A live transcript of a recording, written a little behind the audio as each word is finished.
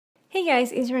Hey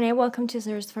guys, it's Renee. Welcome to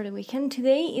Desserts for the Weekend.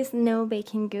 Today is no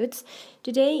baking goods.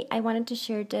 Today I wanted to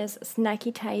share this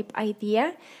snacky type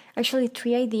idea. Actually,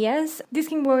 3 ideas. This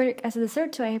can work as a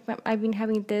dessert, so I've been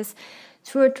having this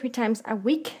 2 or 3 times a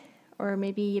week, or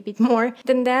maybe a bit more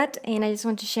than that. And I just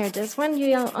want to share this one.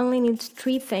 You only need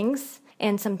 3 things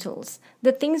and some tools.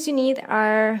 The things you need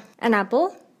are an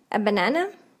apple, a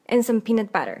banana, and some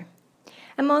peanut butter.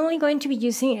 I'm only going to be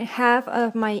using half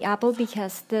of my apple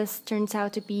because this turns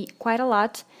out to be quite a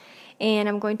lot, and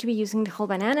I'm going to be using the whole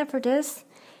banana for this.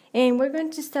 And we're going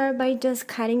to start by just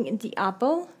cutting the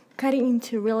apple, cutting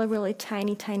into really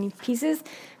tiny pieces,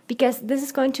 because this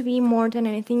is going to be more than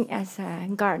anything as a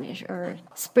garnish or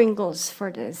sprinkles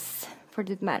for this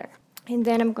matter. And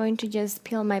then I'm going to just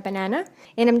peel my banana,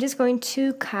 and I'm just going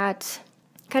to cut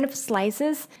kind of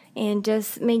slices and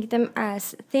just make them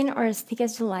as thin or as thick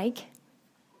as you like.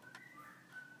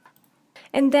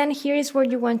 And then here is where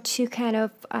you want to kind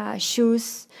of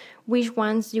choose which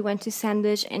ones you want to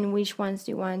sandwich and which ones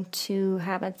you want to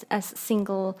have as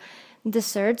single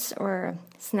desserts or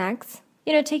snacks.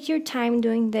 You know, take your time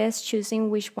doing this, choosing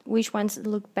which ones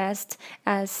look best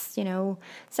as, you know,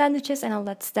 sandwiches and all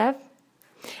that stuff.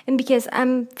 And because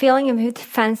I'm feeling a bit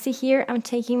fancy here, I'm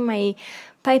taking my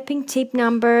piping tip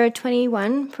number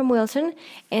 21 from Wilton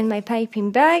and my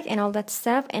piping bag and all that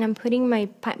stuff, and I'm putting my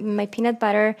peanut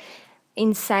butter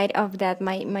inside of that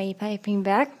my piping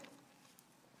bag.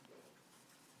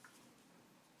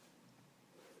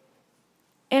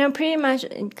 And I'm pretty much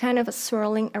kind of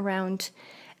swirling around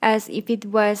as if it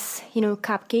was, you know,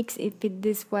 cupcakes,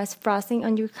 this was frosting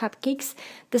on your cupcakes,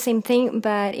 the same thing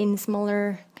but in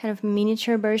smaller kind of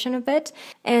miniature version of it.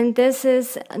 And this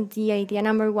is the idea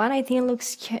number 1. I think it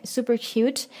looks super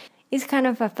cute. It's kind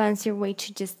of a fancier way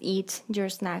to just eat your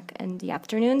snack in the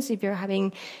afternoons. If you're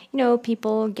having, you know,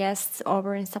 guests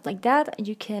over and stuff like that,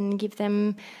 you can give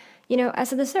them, you know,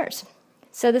 as a dessert.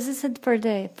 So this is it for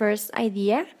the first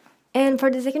idea. And for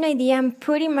the second idea, I'm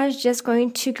pretty much just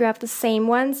going to grab the same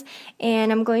ones, and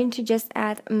I'm going to just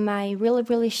add my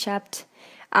really chopped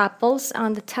apples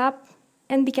on the top.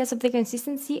 And because of the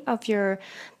consistency of your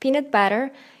peanut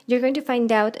butter, you're going to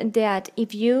find out that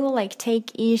if you like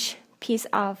take each piece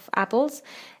of apples,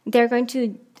 they're going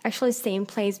to actually stay in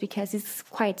place because it's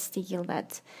quite sticky,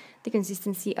 that the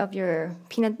consistency of your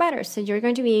peanut butter. So you're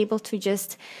going to be able to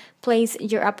just place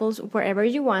your apples wherever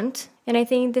you want. And I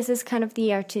think this is kind of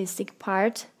the artistic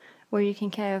part where you can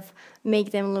kind of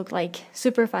make them look like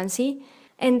super fancy.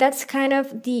 And that's kind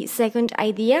of the second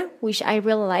idea, which I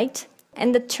really liked.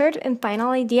 And the third and final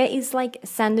idea is like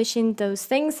sandwiching those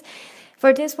things.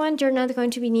 For this one, you're not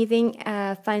going to be needing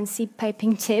a fancy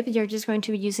piping tip. You're just going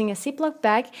to be using a Ziploc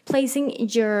bag, placing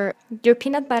your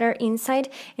peanut butter inside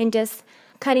and just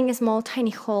cutting a small tiny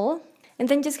hole. And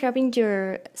then just grabbing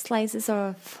your slices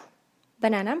of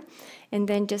banana and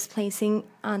then just placing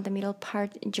on the middle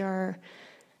part your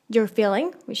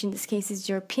filling, which in this case is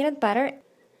your peanut butter.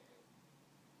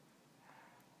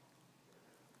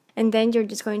 And then you're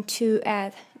just going to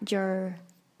add your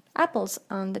apples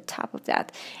on the top of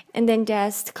that, and then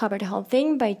just cover the whole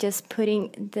thing by just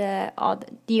putting the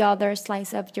other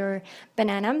slice of your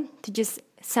banana to just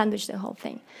sandwich the whole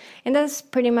thing. And that's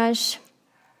pretty much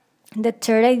the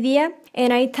third idea.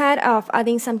 And I thought of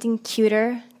adding something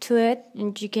cuter to it,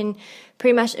 and you can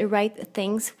pretty much write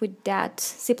things with that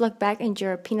Ziploc bag and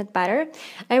your peanut butter.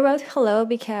 I wrote hello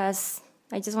because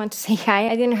I just want to say hi.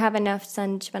 I didn't have enough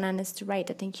sandwich bananas to write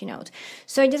a thank you note.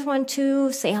 So I just want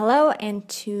to say hello and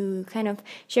to kind of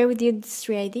share with you these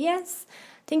 3 ideas.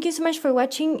 Thank you so much for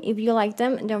watching. If you like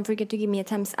them, don't forget to give me a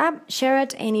thumbs up, share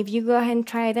it, and if you go ahead and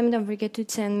try them, don't forget to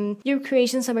send your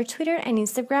creations over Twitter and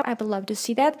Instagram. I would love to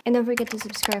see that. And don't forget to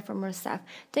subscribe for more stuff.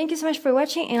 Thank you so much for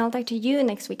watching, and I'll talk to you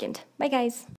next weekend. Bye guys!